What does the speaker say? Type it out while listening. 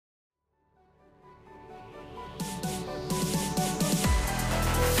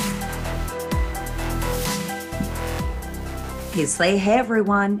Hey Slay, hey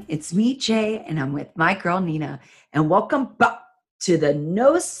everyone, it's me Jay and I'm with my girl Nina and welcome back to the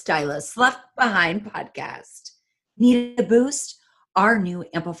No Stylist Left Behind podcast. Need a boost? Our new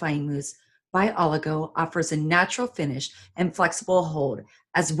Amplifying Mousse by Oligo offers a natural finish and flexible hold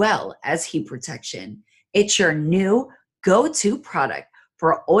as well as heat protection. It's your new go-to product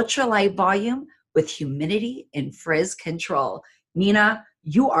for ultralight volume with humidity and frizz control. Nina,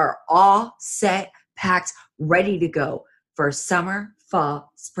 you are all set, packed, ready to go for summer,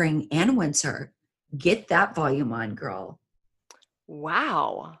 fall, spring, and winter. Get that volume on, girl.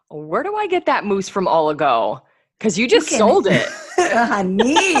 Wow. Where do I get that mousse from Oligo? Because you just sold it.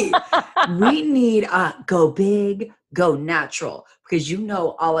 Honey, we need go big, go natural, because you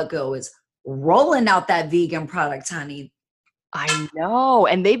know Oligo is rolling out that vegan product, honey. I know.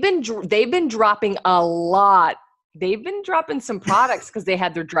 And they've been dropping a lot. They've been dropping some products because they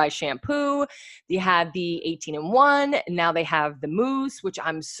had their dry shampoo, they had the 18-in-1, and now they have the mousse, which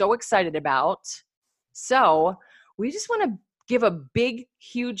I'm so excited about. So we just want to give a big,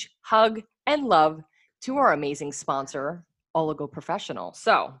 huge hug and love to our amazing sponsor, Oligo Professional.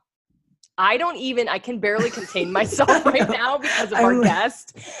 So I can barely contain myself right now because of our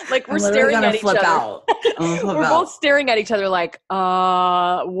guest. Like we're staring at each other. We're both staring at each other like,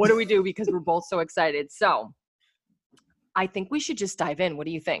 what do we do? Because we're both so excited. So I think we should just dive in. What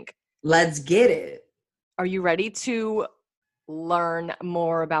do you think? Let's get it. Are you ready to learn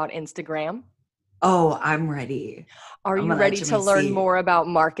more about Instagram? Oh, I'm ready. Are you ready to learn more about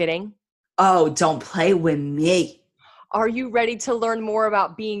marketing? Oh, don't play with me. Are you ready to learn more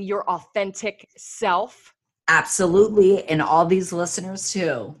about being your authentic self? Absolutely. And all these listeners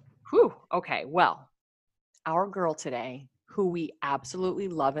too. Whew. Okay. Well, our girl today, who we absolutely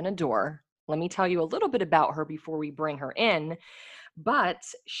love and adore, let me tell you a little bit about her before we bring her in. But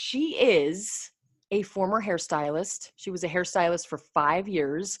she is a former hairstylist. She was a hairstylist for 5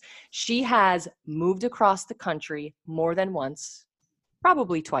 years. She has moved across the country more than once,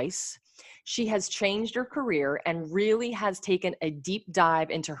 probably twice. She has changed her career and really has taken a deep dive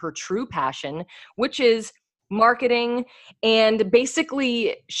into her true passion, which is marketing and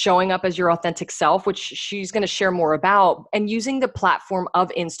basically showing up as your authentic self, which she's going to share more about, and using the platform of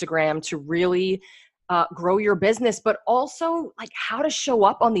Instagram to really grow your business, but also like how to show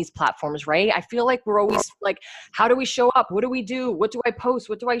up on these platforms, right? I feel like we're always like, how do we show up? What do we do? What do I post?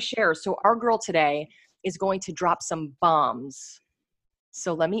 What do I share? So our girl today is going to drop some bombs.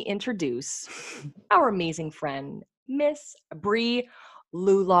 So let me introduce our amazing friend, Miss Bree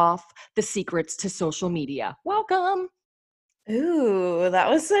Luloff, the secrets to social media. Welcome. Ooh, that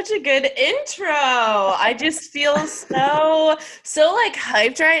was such a good intro. I just feel so like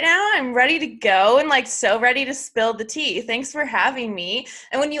hyped right now. I'm ready to go and like so ready to spill the tea. Thanks for having me.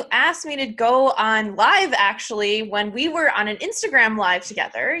 And when you asked me to go on live, actually, when we were on an Instagram live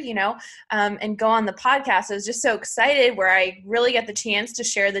together, and go on the podcast, I was just so excited where I really get the chance to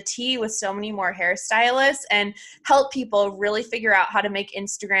share the tea with so many more hairstylists and help people really figure out how to make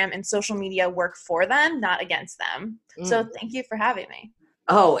Instagram and social media work for them, not against them. So thank you for having me.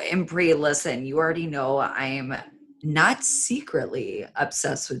 Oh, and Brie, listen, you already know I'm not secretly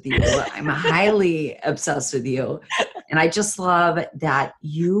obsessed with you. I'm highly obsessed with you. And I just love that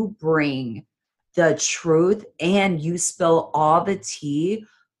you bring the truth and you spill all the tea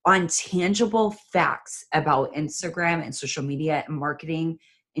on tangible facts about Instagram and social media and marketing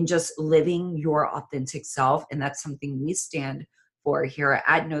and just living your authentic self. And that's something we stand for here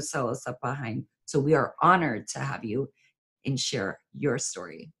at No Stylist Left Behind. So we are honored to have you and share your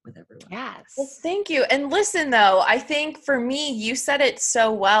story with everyone. Yes. Well, thank you. And listen, though, I think for me, you said it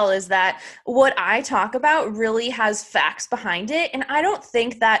so well, is that what I talk about really has facts behind it. And I don't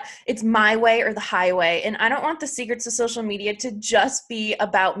think that it's my way or the highway. And I don't want the secrets of social media to just be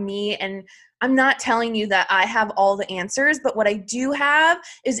about me. And I'm not telling you that I have all the answers, but what I do have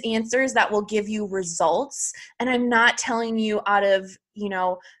is answers that will give you results. And I'm not telling you out of,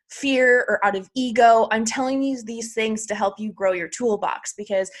 fear or out of ego. I'm telling you these things to help you grow your toolbox,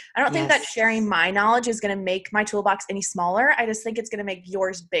 because I don't think that sharing my knowledge is going to make my toolbox any smaller. I just think it's going to make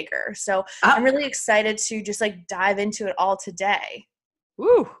yours bigger. So I'm really excited to just like dive into it all today.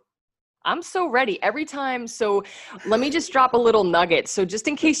 Woo. I'm so ready every time. So let me just drop a little nugget. So just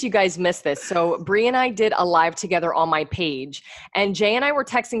in case you guys missed this. So Bree and I did a live together on my page, and Jay and I were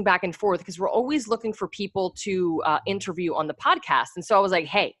texting back and forth because we're always looking for people to interview on the podcast. And so I was like,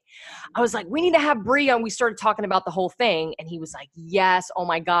 hey, we need to have Bree on. We started talking about the whole thing, and he was like, yes, oh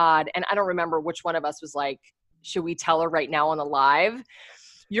my God. And I don't remember which one of us was like, should we tell her right now on the live?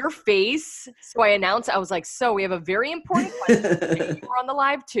 your face. So I announced, I was like, so we have a very important question. You were on the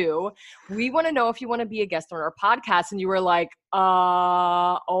live too. We want to know if you want to be a guest on our podcast. And you were like,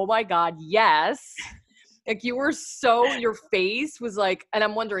 oh my God, yes. Like you were your face was like, and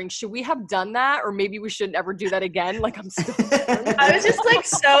I'm wondering, should we have done that? Or maybe we shouldn't ever do that again? Like I'm still I was just like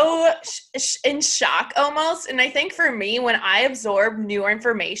so in shock almost. And I think for me, when I absorb new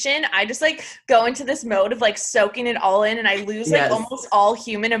information, I just like go into this mode of like soaking it all in and I lose like almost all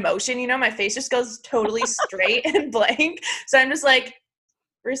human emotion. You know, my face just goes totally straight and blank. So I'm just like,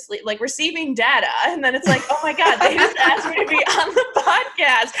 receiving data, and then it's like, oh my God, they just asked me to be on the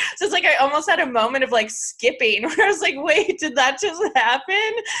podcast. So it's like I almost had a moment of like skipping where I was like, wait, did that just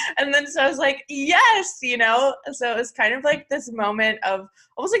happen? And then so I was like, yes, you know. So it was kind of like this moment of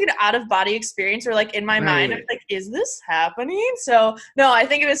almost like an out of body experience, or like in my mind, I was like, is this happening? So no, I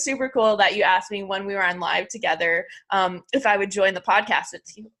think it was super cool that you asked me when we were on live together if I would join the podcast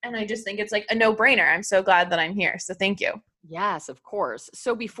with you, and I just think it's like a no-brainer. I'm so glad that I'm here. So thank you. Yes, of course.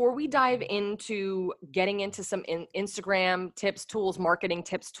 So before we dive into getting into some Instagram tips, tools, marketing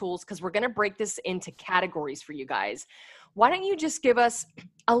tips, tools, because we're going to break this into categories for you guys. Why don't you just give us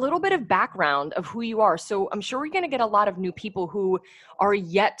a little bit of background of who you are? So I'm sure we're going to get a lot of new people who are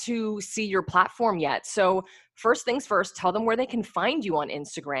yet to see your platform yet. So first things first, tell them where they can find you on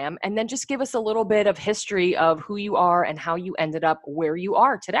Instagram, and then just give us a little bit of history of who you are and how you ended up where you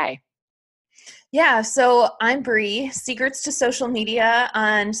are today. Yeah, so I'm Bree, Secrets to Social Media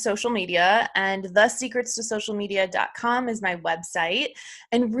on social media, and thesecretstosocialmedia.com is my website.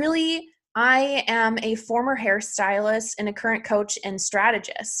 And really, I am a former hairstylist and a current coach and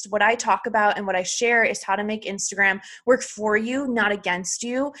strategist. What I talk about and what I share is how to make Instagram work for you, not against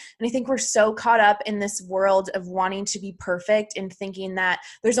you. And I think we're so caught up in this world of wanting to be perfect and thinking that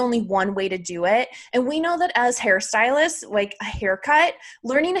there's only one way to do it. And we know that as hairstylists, like a haircut,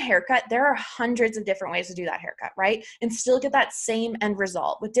 learning a haircut, there are hundreds of different ways to do that haircut, right? And still get that same end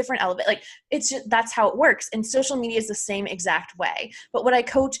result with different elements. Like it's just, that's how it works. And social media is the same exact way. But what I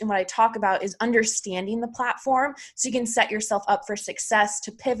coach and what I talk about is understanding the platform so you can set yourself up for success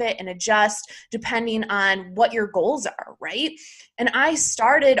to pivot and adjust depending on what your goals are, right? And I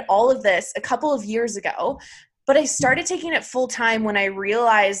started all of this a couple of years ago, but I started taking it full time when I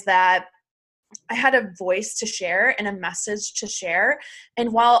realized that I had a voice to share and a message to share.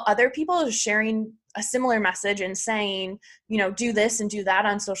 And while other people are sharing a similar message and saying, you know, do this and do that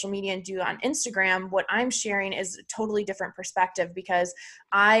on social media and do on Instagram, what I'm sharing is a totally different perspective because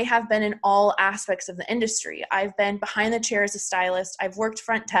I have been in all aspects of the industry. I've been behind the chair as a stylist. I've worked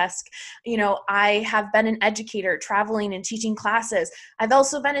front desk. You know, I have been an educator traveling and teaching classes. I've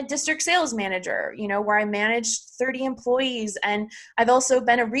also been a district sales manager, you know, where I managed 30 employees. And I've also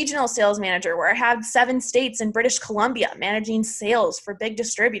been a regional sales manager where I had 7 states in British Columbia managing sales for big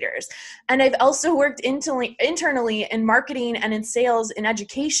distributors. And I've also worked internally in marketing and in sales and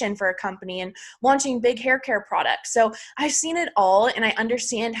education for a company and launching big hair care products. So I've seen it all, and I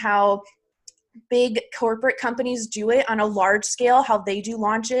understand how big corporate companies do it on a large scale, how they do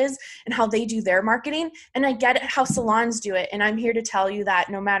launches and how they do their marketing. And I get it how salons do it. And I'm here to tell you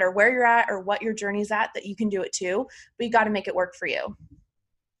that no matter where you're at or what your journey's at, that you can do it too, but you got to make it work for you.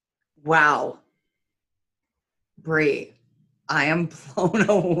 Wow. Bree, I am blown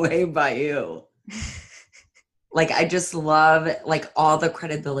away by you. Like, I just love like all the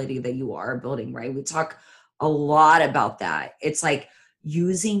credibility that you are building, right? We talk a lot about that. It's like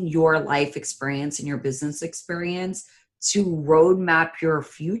using your life experience and your business experience to roadmap your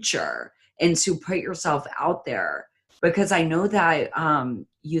future and to put yourself out there. Because I know that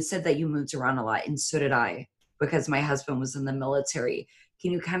you said that you moved around a lot, and so did I, because my husband was in the military.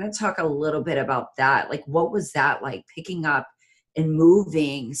 Can you kind of talk a little bit about that? Like, what was that like, picking up and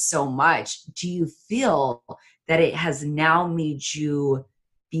moving so much? Do you feel that it has now made you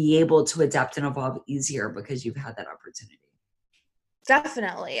be able to adapt and evolve easier because you've had that opportunity?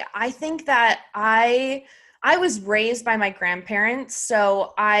 Definitely. I think that I was raised by my grandparents,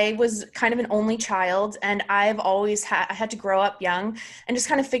 so I was kind of an only child, and I've always I had to grow up young and just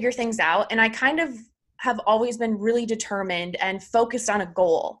kind of figure things out. And I kind of have always been really determined and focused on a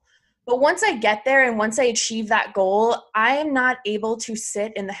goal. But once I get there and once I achieve that goal, I am not able to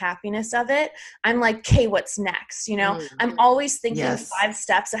sit in the happiness of it. I'm like, okay, what's next? You know, I'm always thinking 5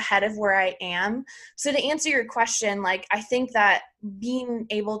 steps ahead of where I am. So to answer your question, like, I think that being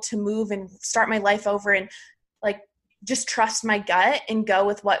able to move and start my life over and like just trust my gut and go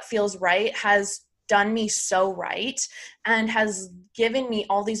with what feels right has done me so right and has given me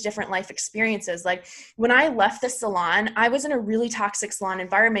all these different life experiences. Like when I left the salon, I was in a really toxic salon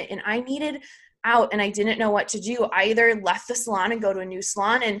environment and I needed out and I didn't know what to do, I either left the salon and go to a new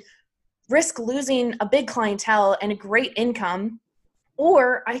salon and risk losing a big clientele and a great income,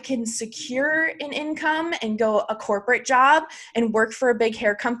 or I can secure an income and go a corporate job and work for a big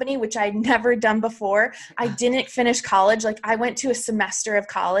hair company, which I'd never done before. I didn't finish college. Like, I went to a semester of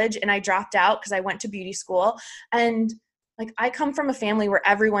college and I dropped out because I went to beauty school. And like, I come from a family where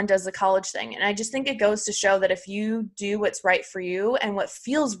everyone does the college thing. And I just think it goes to show that if you do what's right for you and what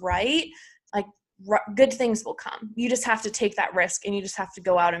feels right, like, good things will come. You just have to take that risk and you just have to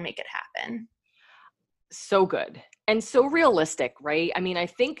go out and make it happen. So good. And so realistic, right? I mean, I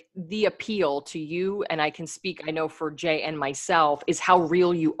think the appeal to you, and I can speak, I know for Jay and myself, is how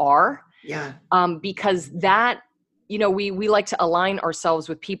real you are. Yeah. Because that, you know, we like to align ourselves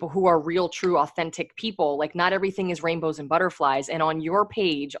with people who are real, true, authentic people. Like, not everything is rainbows and butterflies. And on your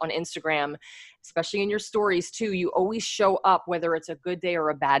page on Instagram, especially in your stories too, you always show up whether it's a good day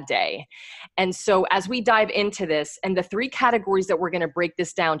or a bad day. And so as we dive into this and the 3 categories that we're going to break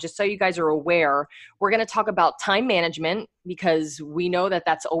this down, just so you guys are aware, we're going to talk about time management, because we know that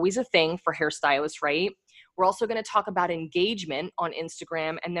that's always a thing for hairstylists, right? We're also going to talk about engagement on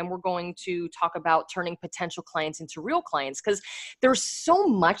Instagram. And then we're going to talk about turning potential clients into real clients, because there's so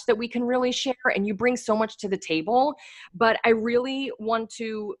much that we can really share and you bring so much to the table. But I really want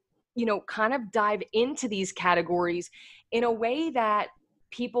to, you know, kind of dive into these categories in a way that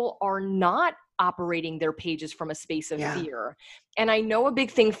people are not operating their pages from a space of fear. And I know a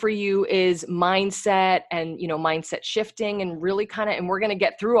big thing for you is mindset and, you know, mindset shifting, and really kind of, and we're going to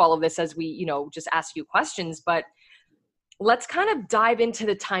get through all of this as we, you know, just ask you questions, but let's kind of dive into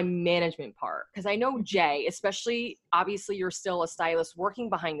the time management part. Because I know Jay, especially, obviously you're still a stylist working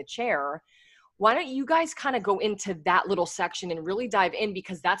behind the chair. Why don't you guys kind of go into that little section and really dive in?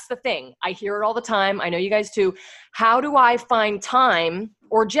 Because that's the thing. I hear it all the time. I know you guys too. How do I find time?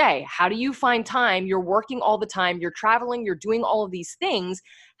 Or Jay, how do you find time? You're working all the time. You're traveling. You're doing all of these things.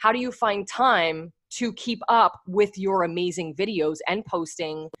 How do you find time to keep up with your amazing videos and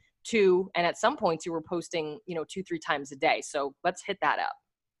posting and at some points you were posting, you know, 2-3 times a day. So let's hit that up.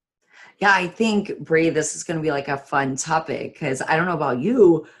 Yeah, I think, Bree, this is going to be like a fun topic, because I don't know about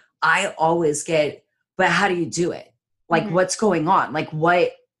you, I always get, but how do you do it? Like, what's going on? Like,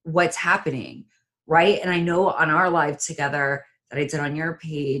 what's happening? Right. And I know on our live together that I did on your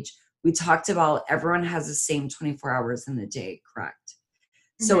page, we talked about everyone has the same 24 hours in the day, correct?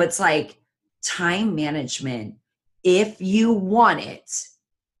 So it's like time management. If you want it,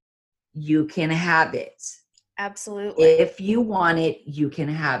 you can have it. Absolutely. If you want it, you can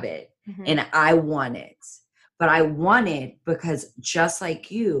have it. And I want it. But I want it because, just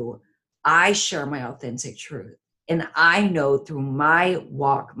like you, I share my authentic truth. And I know through my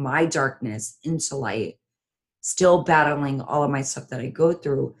walk, my darkness into light, still battling all of my stuff that I go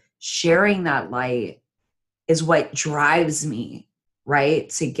through, sharing that light is what drives me, right,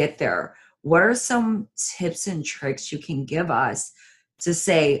 to get there. What are some tips and tricks you can give us to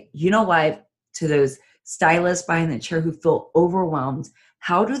say, you know what, to those stylists behind the chair who feel overwhelmed,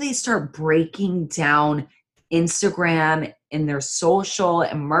 how do they start breaking down Instagram and their social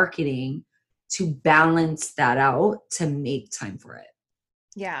and marketing to balance that out, to make time for it?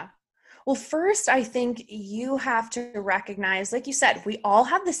 Yeah. Well, first, I think you have to recognize, like you said, we all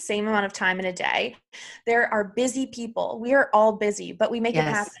have the same amount of time in a day. There are busy people. We are all busy, but we make it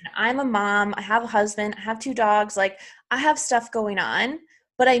happen. I'm a mom. I have a husband. I have 2 dogs. Like, I have stuff going on,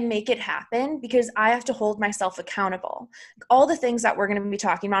 but I make it happen because I have to hold myself accountable. All the things that we're going to be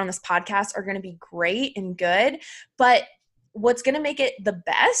talking about on this podcast are going to be great and good, but what's going to make it the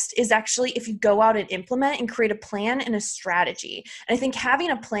best is actually if you go out and implement and create a plan and a strategy. And I think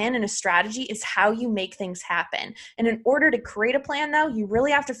having a plan and a strategy is how you make things happen. And in order to create a plan, though, you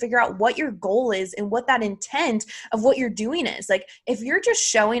really have to figure out what your goal is and what that intent of what you're doing is. Like, if you're just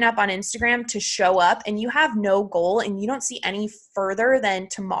showing up on Instagram to show up and you have no goal and you don't see any further than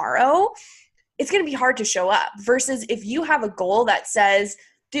tomorrow, it's going to be hard to show up. Versus if you have a goal that says,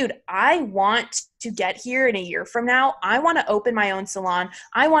 dude, I want to get here in a year from now. I want to open my own salon.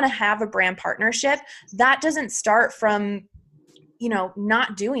 I want to have a brand partnership. That doesn't start from,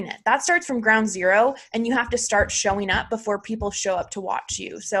 not doing it. That starts from ground zero, and you have to start showing up before people show up to watch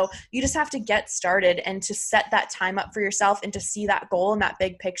you. So you just have to get started and to set that time up for yourself and to see that goal and that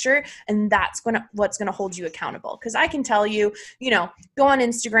big picture. And that's what's going to hold you accountable. Because I can tell you, go on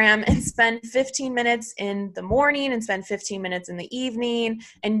Instagram and spend 15 minutes in the morning and spend 15 minutes in the evening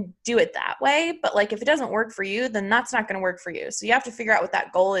and do it that way. But like, if it doesn't work for you, then that's not going to work for you. So you have to figure out what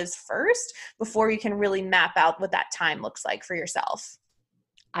that goal is first before you can really map out what that time looks like for yourself.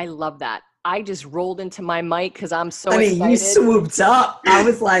 I love that. I just rolled into my mic because I'm so excited. You swooped up. I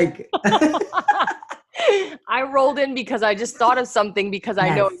was like, I rolled in because I just thought of something because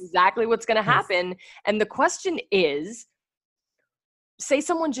I know Yes. exactly what's going to happen. And the question is, say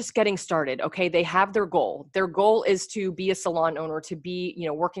someone's just getting started. Okay. They have their goal. Their goal is to be a salon owner, to be,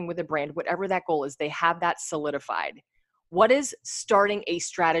 working with a brand, whatever that goal is, they have that solidified. What does starting a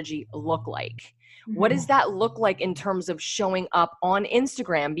strategy look like? What does that look like in terms of showing up on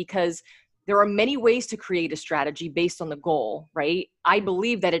Instagram? Because there are many ways to create a strategy based on the goal, right? I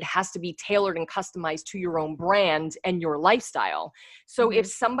believe that it has to be tailored and customized to your own brand and your lifestyle. So if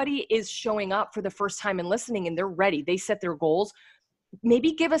somebody is showing up for the first time and listening and they're ready, they set their goals,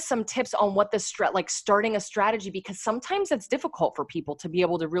 maybe give us some tips on what like starting a strategy, because sometimes it's difficult for people to be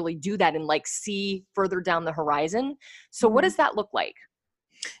able to really do that and like see further down the horizon. So what does that look like?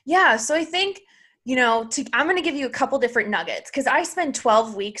 Yeah. So I think, I'm going to give you a couple different nuggets because I spend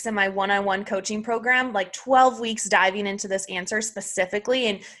 12 weeks in my one-on-one coaching program, like 12 weeks diving into this answer specifically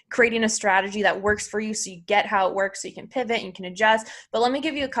and creating a strategy that works for you so you get how it works, so you can pivot and you can adjust. But let me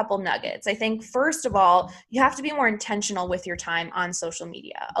give you a couple nuggets. I think, first of all, you have to be more intentional with your time on social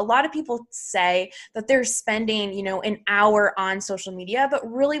media. A lot of people say that they're spending, an hour on social media, but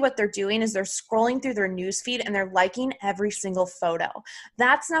really what they're doing is they're scrolling through their newsfeed and they're liking every single photo.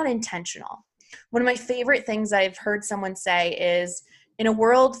 That's not intentional. One of my favorite things I've heard someone say is, in a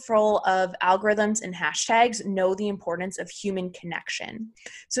world full of algorithms and hashtags, know the importance of human connection.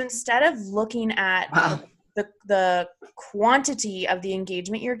 So instead of looking at the quantity of the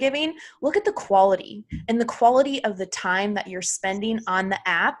engagement you're giving, look at the quality and the quality of the time that you're spending on the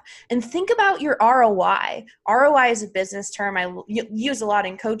app, and think about your ROI. ROI is a business term I use a lot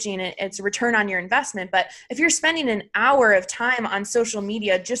in coaching. It's a return on your investment. But if you're spending an hour of time on social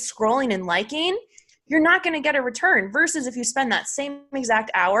media just scrolling and liking, you're not going to get a return, versus if you spend that same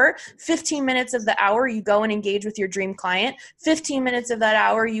exact hour, 15 minutes of the hour, you go and engage with your dream client, 15 minutes of that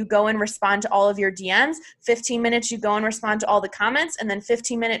hour, you go and respond to all of your DMs, 15 minutes, you go and respond to all the comments, and then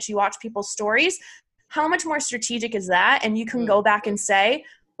 15 minutes, you watch people's stories. How much more strategic is that? And you can go back and say,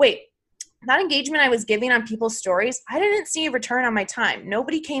 wait, that engagement I was giving on people's stories, I didn't see a return on my time.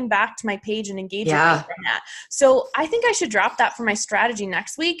 Nobody came back to my page and engaged with me from that. So I think I should drop that for my strategy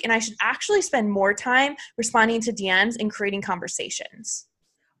next week, and I should actually spend more time responding to DMs and creating conversations.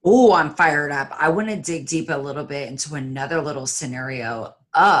 Oh, I'm fired up. I want to dig deep a little bit into another little scenario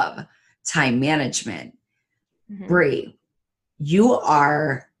of time management. Bree, you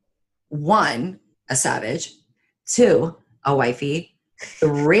are, 1, a savage, 2, a wifey,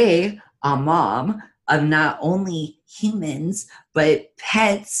 3, a mom of not only humans, but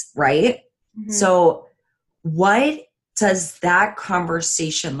pets, right? So what does that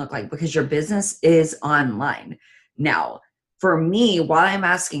conversation look like? Because your business is online. Now, for me, why I'm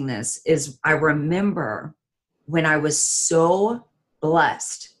asking this is I remember when I was so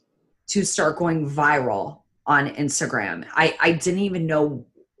blessed to start going viral on Instagram. I didn't even know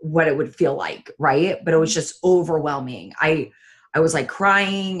what it would feel like, right? But it was just overwhelming. I was like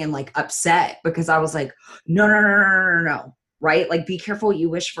crying and like upset because I was like, no, right? Like, be careful what you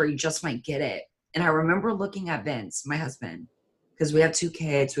wish for, you just might get it. And I remember looking at Vince, my husband, because we have 2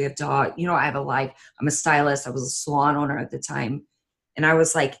 kids, we have dog, I have a life. I'm a stylist. I was a salon owner at the time. And I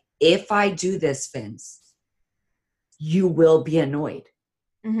was like, if I do this, Vince, you will be annoyed.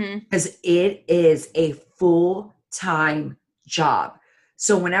 Because it is a full-time job.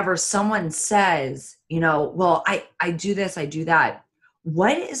 So whenever someone says, well, I do this, I do that,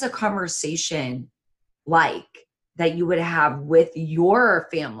 what is a conversation like that you would have with your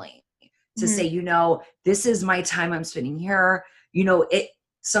family to say, this is my time I'm spending here.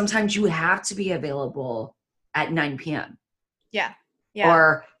 Sometimes you have to be available at 9 p.m. Yeah.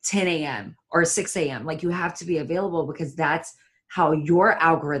 Or 10 a.m. or 6 a.m. Like, you have to be available because that's how your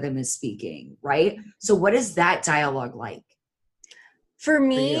algorithm is speaking, right? So what is that dialogue like? For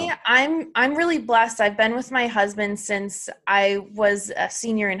me, I'm really blessed. I've been with my husband since I was a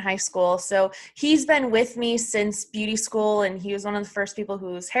senior in high school. So he's been with me since beauty school, and he was one of the first people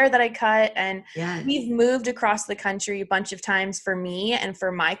whose hair that I cut. And we've moved across the country a bunch of times for me and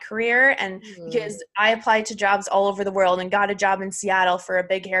for my career. And because I applied to jobs all over the world and got a job in Seattle for a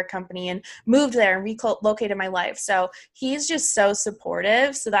big hair company and moved there and relocated my life. So he's just so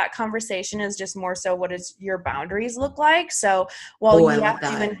supportive. So that conversation is just more so, what does your boundaries look like? So while I you love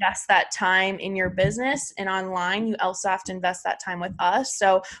have to that. invest that time in your business and online. You also have to invest that time with us.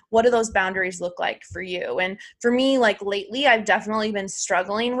 So what do those boundaries look like for you? And for me, like lately, I've definitely been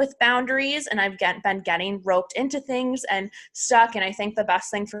struggling with boundaries, and I've been getting roped into things and stuck. And I think the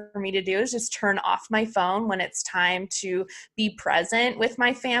best thing for me to do is just turn off my phone when it's time to be present with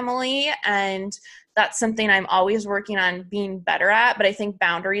my family. And that's something I'm always working on being better at. But I think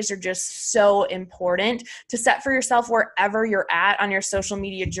boundaries are just so important to set for yourself wherever you're at on your social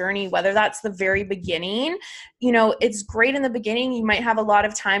media journey, whether that's the very beginning. You know, it's great in the beginning. You might have a lot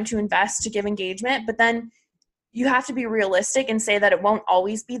of time to invest to give engagement, but then you have to be realistic and say that it won't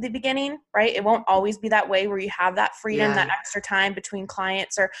always be the beginning, right? It won't always be that way where you have that freedom, that extra time between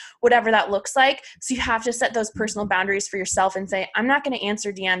clients or whatever that looks like. So you have to set those personal boundaries for yourself and say, I'm not going to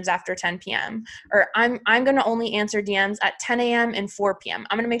answer DMs after 10 p.m. or I'm going to only answer DMs at 10 a.m. and 4 p.m.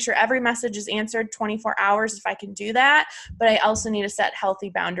 I'm going to make sure every message is answered 24 hours if I can do that. But I also need to set healthy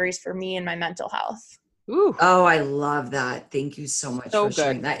boundaries for me and my mental health. Ooh, Oh, I love that. Thank you so much so for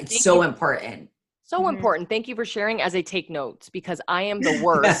sharing good. that. It's Thank so you. important. So important. Thank you for sharing as I take notes, because I am the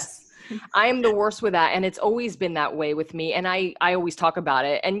worst. Yes. I am the worst with that. And it's always been that way with me. And I always talk about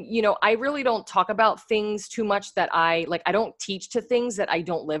it. And, you know, I really don't talk about things too much that I don't teach to things that I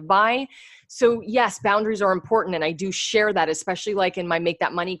don't live by. So yes, boundaries are important. And I do share that, especially like in my Make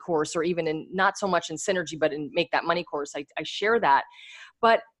That Money course, or even in not so much in Synergy, but in Make That Money course, I share that.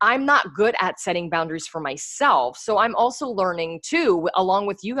 But I'm not good at setting boundaries for myself. So I'm also learning too, along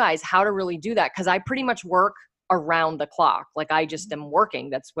with you guys, how to really do that. Cause I pretty much work around the clock. Like I just am working.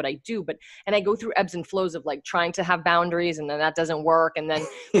 That's what I do. And I go through ebbs and flows of like trying to have boundaries, and then that doesn't work. And then,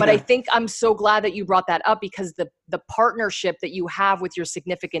 but I think I'm so glad that you brought that up, because the partnership that you have with your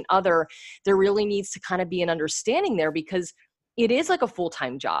significant other, there really needs to kind of be an understanding there, because it is like a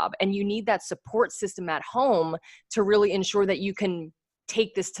full-time job, and you need that support system at home to really ensure that you can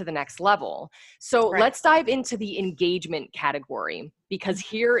take this to the next level. So let's dive into the engagement category, because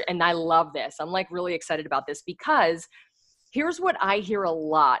here, and I love this, I'm like really excited about this, because here's what I hear a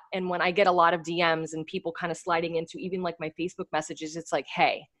lot. And when I get a lot of DMs and people kind of sliding into even like my Facebook messages, it's like,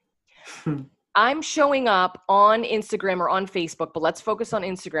 hey, I'm showing up on Instagram or on Facebook, but let's focus on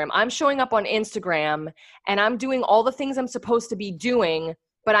Instagram. I'm showing up on Instagram and I'm doing all the things I'm supposed to be doing,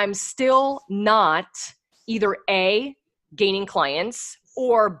 but I'm still not either A, gaining clients,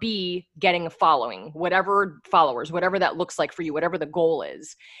 or B, getting a following, whatever followers, whatever that looks like for you, whatever the goal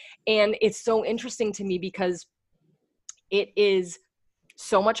is. And it's so interesting to me, because it is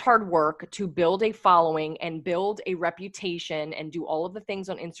so much hard work to build a following and build a reputation and do all of the things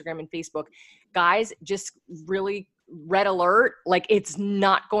on Instagram and Facebook. Guys, just really red alert, like it's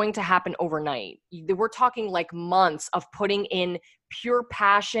not going to happen overnight. We're talking like months of putting in pure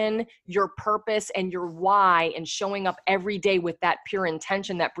passion, your purpose, and your why, and showing up every day with that pure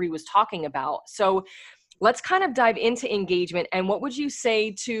intention that Bree was talking about. So let's kind of dive into engagement. And what would you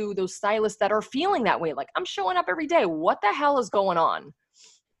say to those stylists that are feeling that way? Like, I'm showing up every day. What the hell is going on?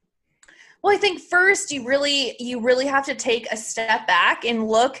 Well, I think first you really have to take a step back and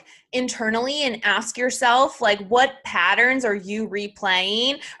look internally and ask yourself, like, what patterns are you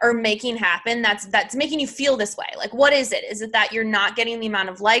replaying or making happen that's making you feel this way? Like, what is it? Is it that you're not getting the amount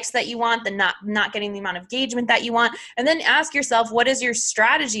of likes that you want, not getting the amount of engagement that you want? And then ask yourself, what does your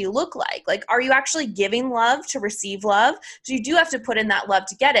strategy look like? Like, are you actually giving love to receive love? So you do have to put in that love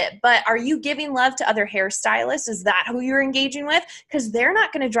to get it. But are you giving love to other hairstylists? Is that who you're engaging with? Because they're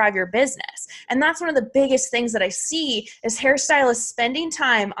not going to drive your business. And that's one of the biggest things that I see is hairstylists spending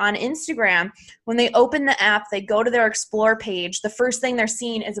time on Instagram. When they open the app, they go to their explore page. The first thing they're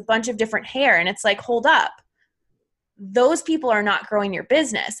seeing is a bunch of different hair. And it's like, hold up. Those people are not growing your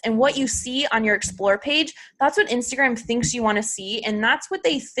business. And what you see on your explore page, that's what Instagram thinks you want to see. And that's what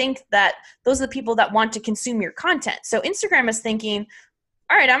they think that those are the people that want to consume your content. So Instagram is thinking,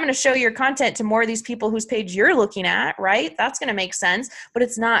 all right, I'm going to show your content to more of these people whose page you're looking at, right? That's going to make sense, but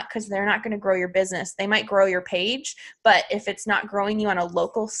it's not, because they're not going to grow your business. They might grow your page, but if it's not growing you on a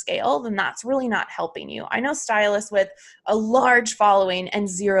local scale, then that's really not helping you. I know stylists with a large following and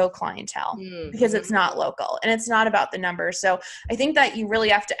zero clientele because it's not local and it's not about the numbers. So I think that you really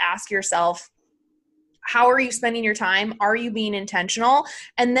have to ask yourself, how are you spending your time? Are you being intentional?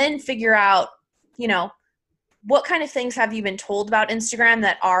 And then figure out, what kind of things have you been told about Instagram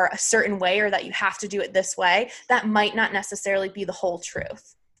that are a certain way, or that you have to do it this way? That might not necessarily be the whole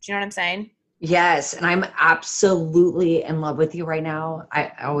truth. Do you know what I'm saying? Yes. And I'm absolutely in love with you right now.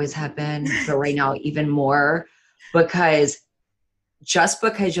 I always have been, but right now even more, because just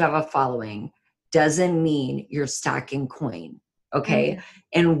because you have a following doesn't mean you're stacking coin. Okay.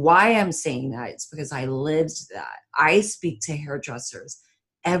 And why I'm saying that is because I lived that. I speak to hairdressers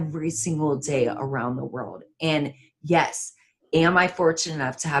every single day around the world. And yes, am I fortunate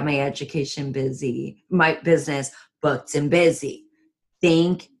enough to have my education busy, my business booked and busy?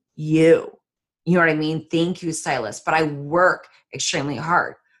 Thank you. You know what I mean? Thank you, stylist. But I work extremely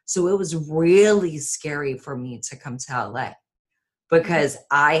hard. So it was really scary for me to come to LA because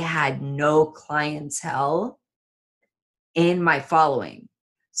I had no clientele in my following.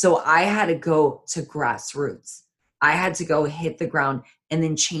 So I had to go to grassroots. I had to go hit the ground and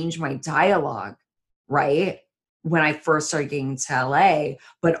then change my dialogue, right? When I first started getting to LA,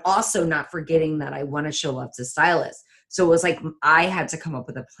 but also not forgetting that I want to show love to stylists. So it was like I had to come up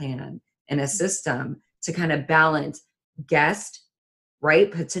with a plan and a system to kind of balance guest,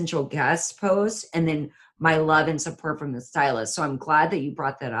 right? Potential guest post, and then my love and support from the stylist. So I'm glad that you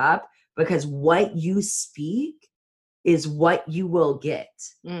brought that up because what you speak is what you will get,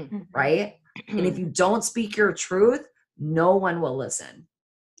 right? And if you don't speak your truth, no one will listen.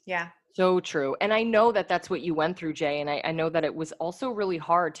 Yeah. So true. And I know that that's what you went through, Jay. And I know that it was also really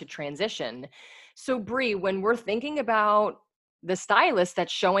hard to transition. So Bree, when we're thinking about the stylist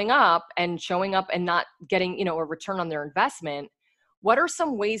that's showing up and not getting, a return on their investment, what are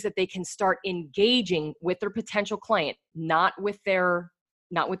some ways that they can start engaging with their potential client, not with their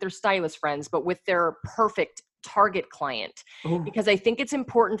stylist friends, but with their perfect target client? Because I think it's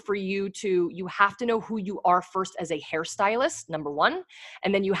important for you have to know who you are first as a hairstylist, number one,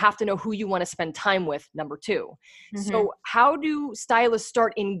 and then you have to know who you want to spend time with, number two. So how do stylists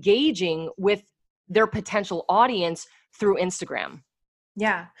start engaging with their potential audience through Instagram?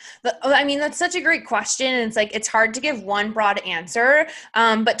 Yeah. I mean, that's such a great question. And it's like, it's hard to give one broad answer.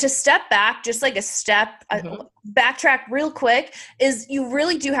 But to step back, just like backtrack real quick, is you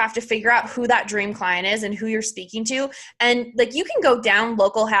really do have to figure out who that dream client is and who you're speaking to. And like, you can go down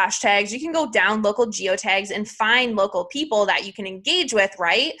local hashtags, you can go down local geotags and find local people that you can engage with,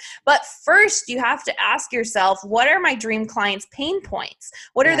 right? But first you have to ask yourself, what are my dream clients' pain points?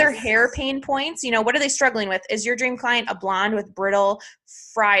 What are their hair pain points? What are they struggling with? Is your dream client a blonde with brittle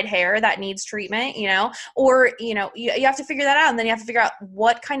fried hair that needs treatment, or, you have to figure that out. And then you have to figure out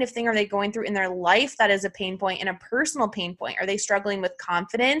what kind of thing are they going through in their life that is a pain point and a personal pain point. Are they struggling with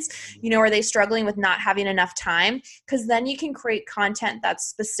confidence? Are they struggling with not having enough time? Because then you can create content that's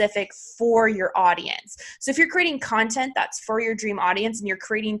specific for your audience. So if you're creating content that's for your dream audience and you're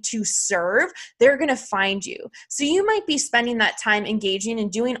creating to serve, they're going to find you. So you might be spending that time engaging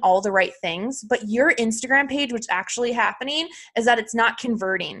and doing all the right things, but your Instagram page, what's actually happening is that it's not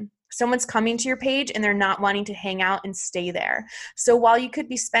converting. Someone's coming to your page and they're not wanting to hang out and stay there. So while you could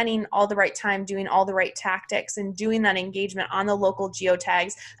be spending all the right time doing all the right tactics and doing that engagement on the local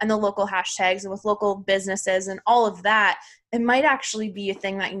geotags and the local hashtags and with local businesses and all of that, it might actually be a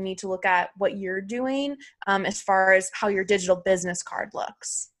thing that you need to look at what you're doing as far as how your digital business card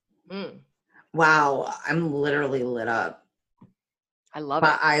looks. Wow. I'm literally lit up. I love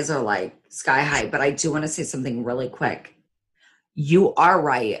My eyes are like sky high, but I do want to say something really quick. You are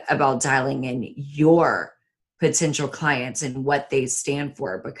right about dialing in your potential clients and what they stand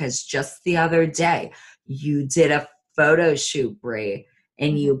for, because just the other day you did a photo shoot, Bree,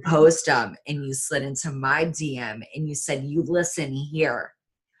 and you post them and you slid into my DM and you said, you listen here,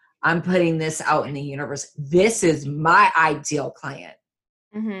 I'm putting this out in the universe. This is my ideal client.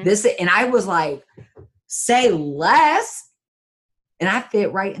 And I was like, say less. And I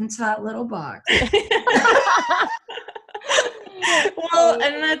fit right into that little box. Well,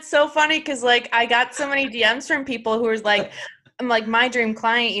 and that's so funny because like I got so many DMs from people who was like, I'm like, my dream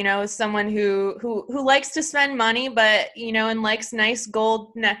client, is someone who likes to spend money, but, and likes nice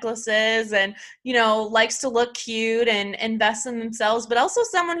gold necklaces and, likes to look cute and invest in themselves, but also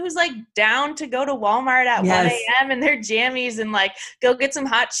someone who's like down to go to Walmart at 1 a.m. in their jammies and like go get some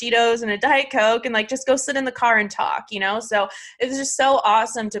hot Cheetos and a Diet Coke and like just go sit in the car and talk, So it was just so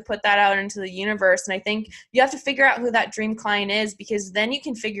awesome to put that out into the universe. And I think you have to figure out who that dream client is, because then you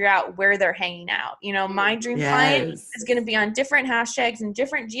can figure out where they're hanging out. My dream client is going to be on different hashtags and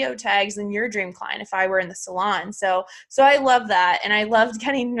different geotags than your dream client if I were in the salon. So I love that. And I loved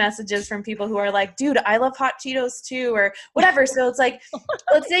getting messages from people who are like, dude, I love hot Cheetos too, or whatever. So it's like,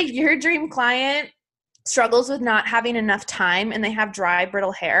 let's say your dream client struggles with not having enough time and they have dry,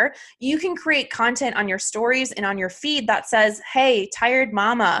 brittle hair, you can create content on your stories and on your feed that says, hey, tired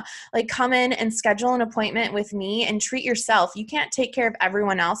mama, like come in and schedule an appointment with me and treat yourself. You can't take care of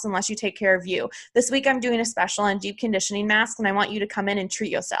everyone else unless you take care of you. This week I'm doing a special on deep conditioning mask and I want you to come in and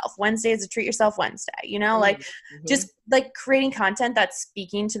treat yourself. Wednesday is a treat yourself Wednesday, like just like creating content that's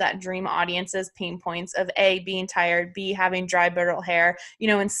speaking to that dream audience's pain points of A, being tired, B, having dry, brittle hair,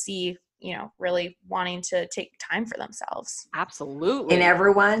 and C, really wanting to take time for themselves. Absolutely. And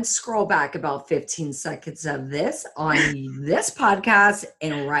everyone scroll back about 15 seconds of this on this podcast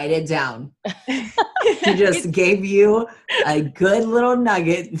and write it down. He just gave you a good little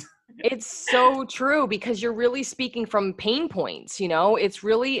nugget. It's so true because you're really speaking from pain points, it's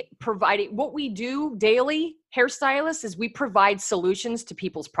really providing what we do daily. Hairstylists is we provide solutions to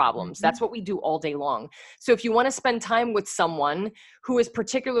people's problems. That's what we do all day long. So if you want to spend time with someone who is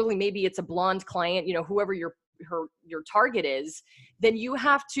particularly, maybe it's a blonde client, whoever your target is, then you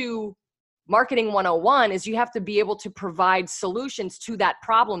have to, marketing 101 is you have to be able to provide solutions to that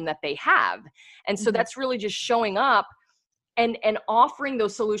problem that they have. And so that's really just showing up and offering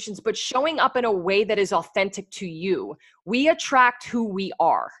those solutions, but showing up in a way that is authentic to you. We attract who we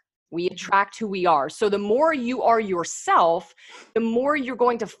are. So the more you are yourself, the more you're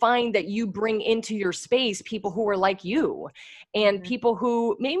going to find that you bring into your space people who are like you and people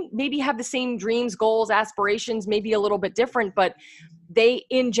who maybe have the same dreams, goals, aspirations, maybe a little bit different, but they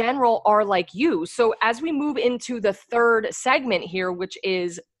in general are like you. So as we move into the third segment here, which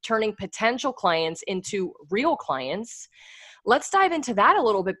is turning potential clients into real clients, let's dive into that a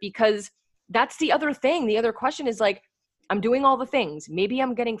little bit, because that's the other thing. The other question is like, I'm doing all the things. Maybe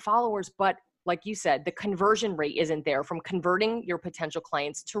I'm getting followers, but like you said, the conversion rate isn't there from converting your potential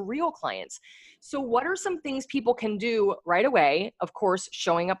clients to real clients. So what are some things people can do right away? Of course,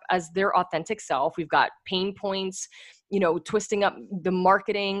 showing up as their authentic self. We've got pain points, twisting up the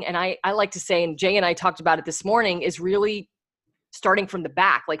marketing. And I like to say, and Jay and I talked about it this morning, is really starting from the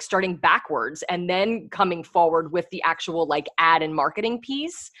back, like starting backwards and then coming forward with the actual like ad and marketing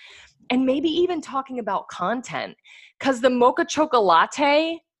piece. And maybe even talking about content, because the mocha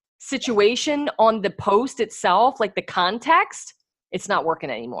chocolate situation on the post itself, like the context, it's not working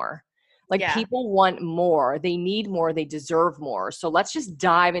anymore. Like people want more, they need more, they deserve more. So let's just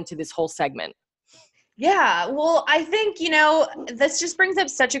dive into this whole segment. Yeah, well, I think, this just brings up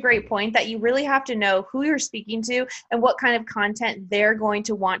such a great point that you really have to know who you're speaking to and what kind of content they're going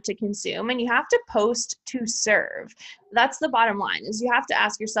to want to consume. And you have to post to serve. That's the bottom line, is you have to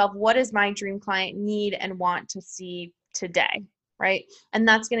ask yourself, what does my dream client need and want to see today, right? And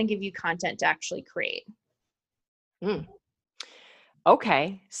that's going to give you content to actually create.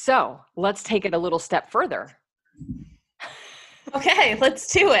 Okay, so let's take it a little step further. Okay,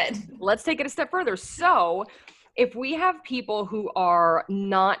 let's do it. Let's take it a step further. So if we have people who are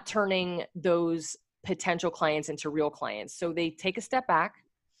not turning those potential clients into real clients, so they take a step back,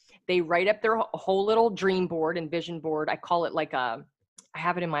 they write up their whole little dream board and vision board. I call it like I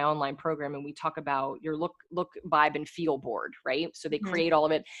have it in my online program, and we talk about your look, vibe, and feel board, right? So they create all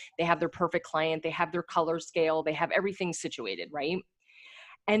of it. They have their perfect client. They have their color scale. They have everything situated, right?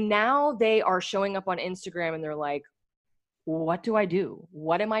 And now they are showing up on Instagram and they're like, what do I do?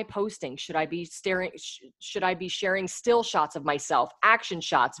 What am I posting? Should I be sharing still shots of myself, action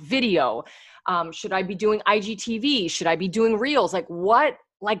shots, video? Should I be doing IGTV? Should I be doing reels? Like what?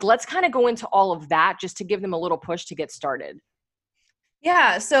 Like, let's kind of go into all of that just to give them a little push to get started.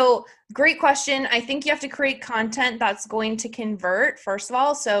 Yeah, so great question. I think you have to create content that's going to convert, first of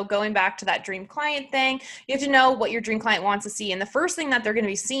all. So going back to that dream client thing, you have to know what your dream client wants to see. And the first thing that they're going to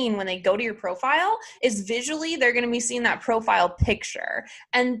be seeing when they go to your profile is visually, they're going to be seeing that profile picture.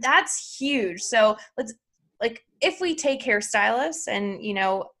 And that's huge. So if we take hairstylists and,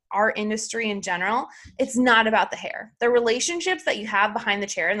 our industry in general, it's not about the hair. The relationships that you have behind the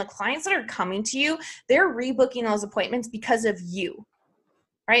chair and the clients that are coming to you, they're rebooking those appointments because of you.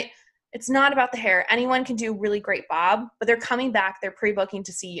 Right? It's not about the hair. Anyone can do really great bob, but they're coming back, they're pre-booking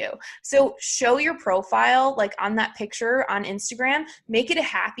to see you. So show your profile, like on that picture on Instagram, make it a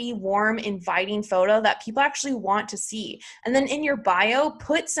happy, warm, inviting photo that people actually want to see. And then in your bio,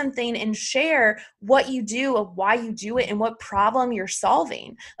 put something and share what you do, of why you do it, and what problem you're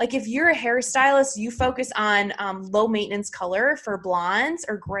solving. Like if you're a hairstylist, you focus on low maintenance color for blondes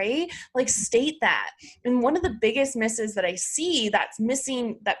or gray, like state that. And one of the biggest misses that I see that's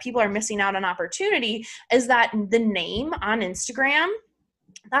missing, that people are missing out on opportunity, is that the name on Instagram,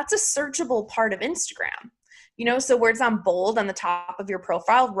 that's a searchable part of Instagram. so where it's on bold on the top of your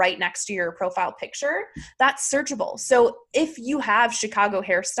profile, right next to your profile picture, that's searchable. So if you have Chicago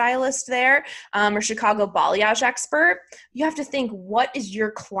hairstylist there, or Chicago balayage expert, you have to think, what is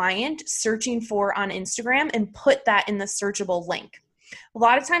your client searching for on Instagram, and put that in the searchable link. A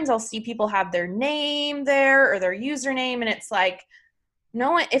lot of times I'll see people have their name there or their username, and it's like,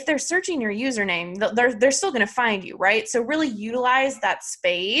 no, if they're searching your username, they're still going to find you, right? So really utilize that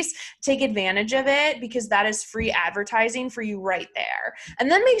space, take advantage of it, because that is free advertising for you right there. And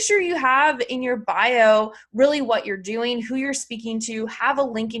then make sure you have in your bio really what you're doing, who you're speaking to, have a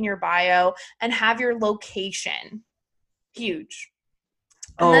link in your bio, and have your location. Huge.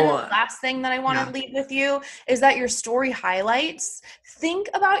 And then the last thing that I want to leave with you is that your story highlights, think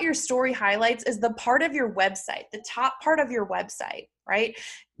about your story highlights as the part of your website, the top part of your website, right?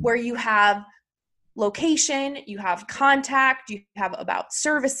 Where you have location, you have contact, you have about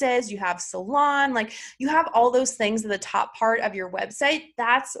services, you have salon, like you have all those things at the top part of your website.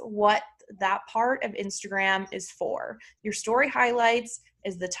 That's what that part of Instagram is for. Your story highlights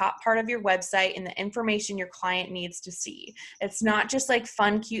is the top part of your website and the information your client needs to see. It's not just like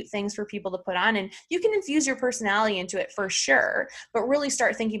fun, cute things for people to put on, and you can infuse your personality into it for sure, but really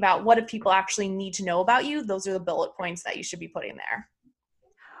start thinking about, what do people actually need to know about you? Those are the bullet points that you should be putting there.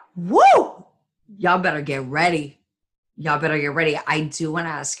 Woo! Y'all better get ready. I do want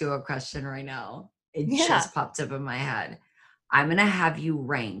to ask you a question right now. It just popped up in my head. I'm going to have you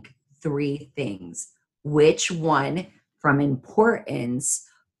rank 3 things. Which one from importance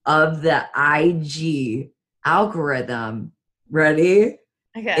of the IG algorithm, ready,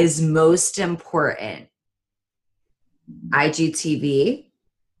 is most important? IGTV,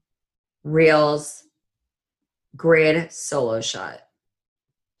 Reels, Grid, Solo Shot.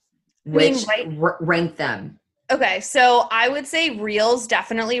 Which rank them? Okay, so I would say Reels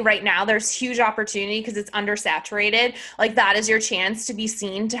definitely right now. There's huge opportunity because it's undersaturated. Like that is your chance to be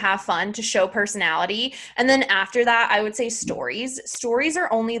seen, to have fun, to show personality. And then after that, I would say Stories. Stories are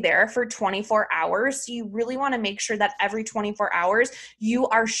only there for 24 hours. So you really want to make sure that every 24 hours you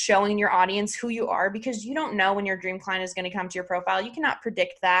are showing your audience who you are, because you don't know when your dream client is going to come to your profile. You cannot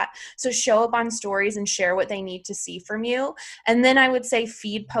predict that. So show up on Stories and share what they need to see from you. And then I would say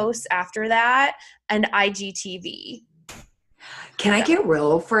feed posts after that, and IGTV. Can I get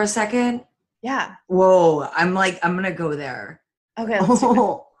real for a second? Yeah. Whoa, I'm going to go there. Okay. Let's do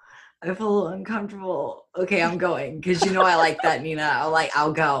it. I feel a little uncomfortable. Okay, I'm going, because I like that, Nina.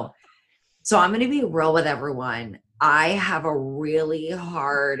 I'll go. So I'm going to be real with everyone. I have a really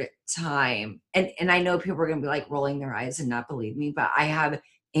hard time, and I know people are going to be like rolling their eyes and not believe me, but I have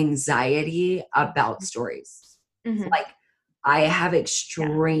anxiety about stories. Mm-hmm. Like, I have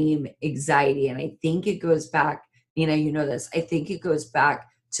extreme anxiety, and I think it goes back, Nina, you know this. I think it goes back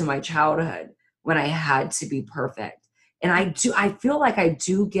to my childhood when I had to be perfect. And I feel like I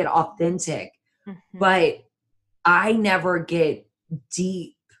do get authentic, but I never get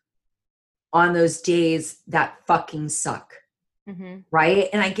deep on those days that fucking suck. Right?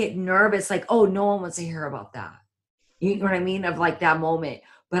 And I get nervous, like, oh, no one wants to hear about that. You know what I mean? Of like that moment.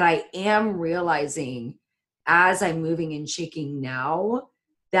 But I am realizing, as I'm moving and shaking now,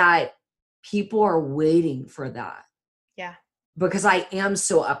 that people are waiting for that. Yeah. Because I am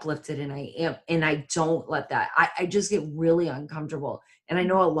so uplifted, and I don't let that, I just get really uncomfortable. And I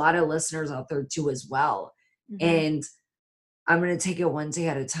know a lot of listeners out there too as well. And I'm going to take it one day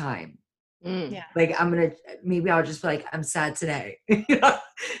at a time. Yeah. Like maybe I'll just be like, I'm sad today.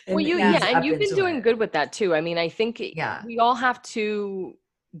 And you've been doing good with that too. I mean, I think we all have to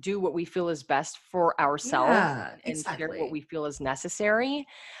do what we feel is best for ourselves and share what we feel is necessary.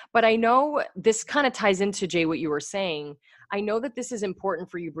 But I know this kind of ties into, Jay, what you were saying. I know that this is important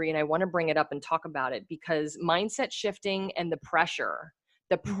for you, Bree, and I want to bring it up and talk about it, because mindset shifting and the pressure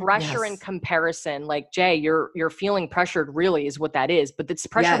and comparison, like, Jay, you're feeling pressured, really is what that is, but it's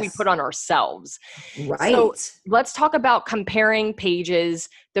pressure we put on ourselves. Right. So let's talk about comparing pages,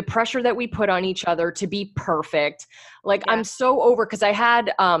 the pressure that we put on each other to be perfect. Like, I'm so over, because I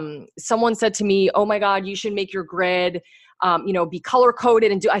had someone said to me, oh my God, you should make your grid be color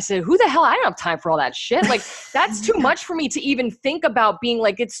coded and I said, who the hell? I don't have time for all that shit. Like, that's too much for me to even think about being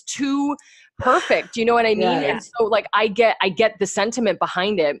like, it's too perfect. You know what I mean? And so like, I get the sentiment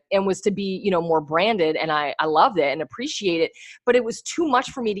behind it, and was to be, more branded, and I loved it and appreciate it, but it was too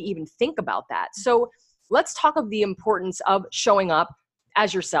much for me to even think about that. So let's talk of the importance of showing up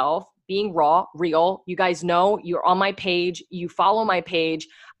as yourself, being raw, real. You guys know you're on my page, you follow my page.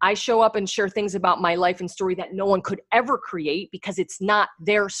 I show up and share things about my life and story that no one could ever create because it's not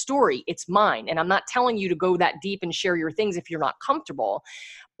their story, it's mine. And I'm not telling you to go that deep and share your things if you're not comfortable,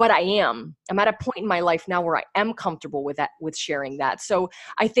 but I'm at a point in my life now where I am comfortable with that, with sharing that. So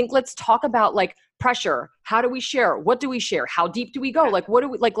I think let's talk about like pressure. How do we share? What do we share? How deep do we go? Like, what do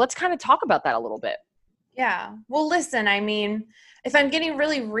we, like, let's kind of talk about that a little bit. Yeah. Well, listen, I mean, if I'm getting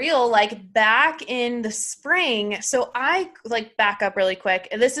really real, like back in the spring, so I like back up really quick.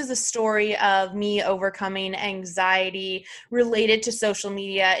 This is a story of me overcoming anxiety related to social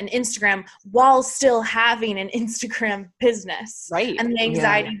media and Instagram while still having an Instagram business. Right. And the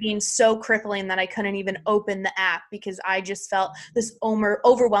anxiety being so crippling that I couldn't even open the app because I just felt this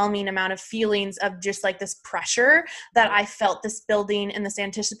overwhelming amount of feelings of just like this pressure that I felt this building and this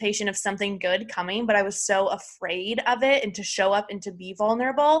anticipation of something good coming, but I was so afraid of it and to show up and to be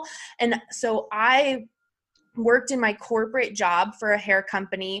vulnerable. And so I worked in my corporate job for a hair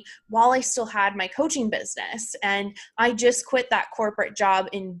company while I still had my coaching business. And I just quit that corporate job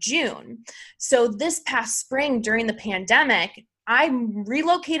in June. So this past spring during the pandemic, I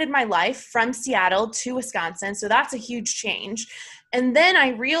relocated my life from Seattle to Wisconsin. So that's a huge change. And then I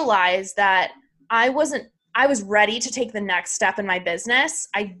realized that I was ready to take the next step in my business.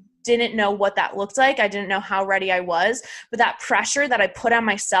 I didn't know what that looked like. I didn't know how ready I was, but that pressure that I put on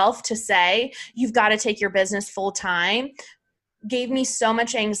myself to say, you've got to take your business full time gave me so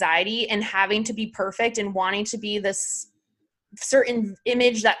much anxiety and having to be perfect and wanting to be this certain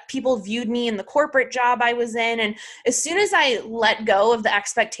image that people viewed me in the corporate job I was in. And as soon as I let go of the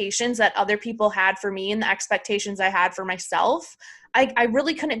expectations that other people had for me and the expectations I had for myself, I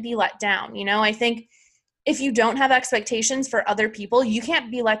really couldn't be let down. You know, I think if you don't have expectations for other people, you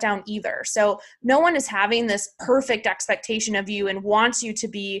can't be let down either. So no one is having this perfect expectation of you and wants you to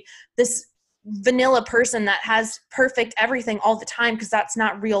be this vanilla person that has perfect everything all the time, because that's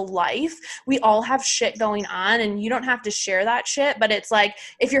not real life. We all have shit going on and you don't have to share that shit. But it's like,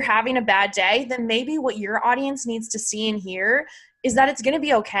 if you're having a bad day, then maybe what your audience needs to see and hear is that it's going to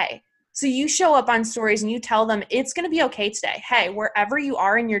be okay. So you show up on stories and you tell them it's going to be okay today. Hey, wherever you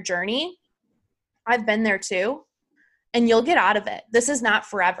are in your journey, I've been there too, and you'll get out of it. This is not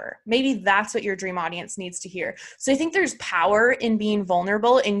forever. Maybe that's what your dream audience needs to hear. So I think there's power in being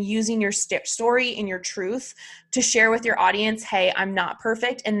vulnerable and using your story and your truth to share with your audience, hey, I'm not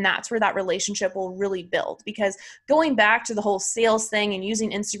perfect. And that's where that relationship will really build. Because going back to the whole sales thing and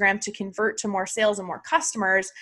using Instagram to convert to more sales and more customers,